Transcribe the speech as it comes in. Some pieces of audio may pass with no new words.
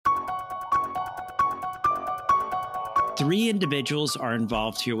Three individuals are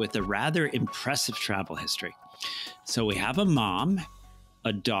involved here with a rather impressive travel history. So we have a mom,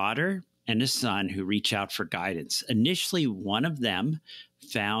 a daughter, and a son who reach out for guidance. Initially, one of them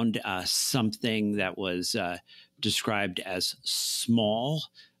found something that was described as small,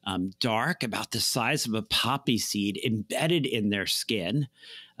 dark, about the size of a poppy seed embedded in their skin.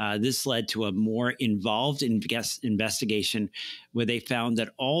 This led to a more involved investigation where they found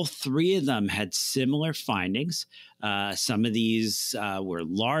that all three of them had similar findings. Some of these were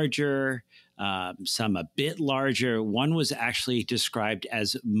larger, some a bit larger. One was actually described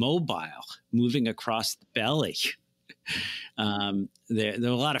as mobile, moving across the belly. There are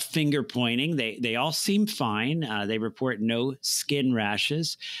a lot of finger pointing. They all seem fine. They report no skin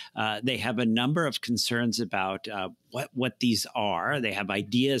rashes. They have a number of concerns about what these are. They have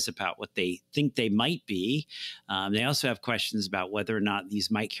ideas about what they think they might be. They also have questions about whether or not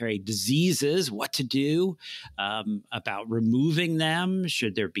these might carry diseases, what to do, about removing them.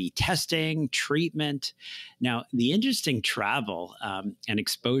 Should there be testing, treatment? Now, the interesting travel and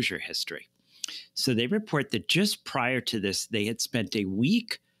exposure history. So they report that just prior to this, they had spent a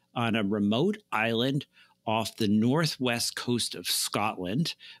week on a remote island off the northwest coast of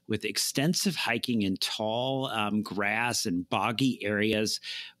Scotland with extensive hiking in tall grass and boggy areas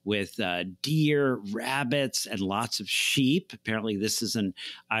with deer, rabbits, and lots of sheep. Apparently, this is an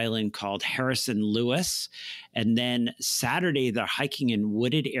island called Harrison Lewis. And then Saturday, they're hiking in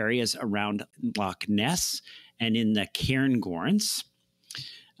wooded areas around Loch Ness and in the Cairngorms.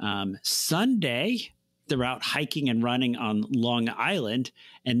 Sunday, they're out hiking and running on Long Island.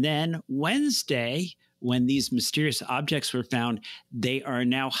 And then Wednesday, when these mysterious objects were found, they are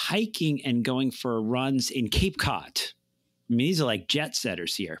now hiking and going for runs in Cape Cod. I mean, these are like jet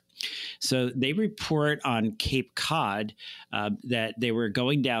setters here. So they report on Cape Cod that they were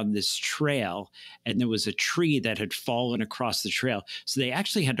going down this trail and there was a tree that had fallen across the trail. So they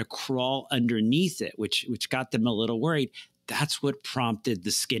actually had to crawl underneath it, which got them a little worried. That's what prompted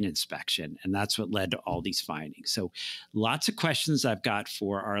the skin inspection, and that's what led to all these findings. So lots of questions I've got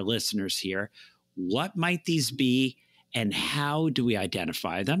for our listeners here. What might these be, and how do we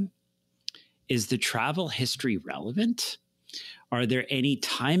identify them? Is the travel history relevant? Are there any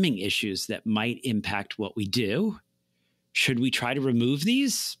timing issues that might impact what we do? Should we try to remove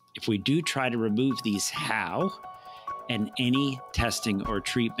these? If we do try to remove these, how? And any testing or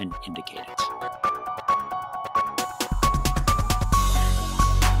treatment indicated?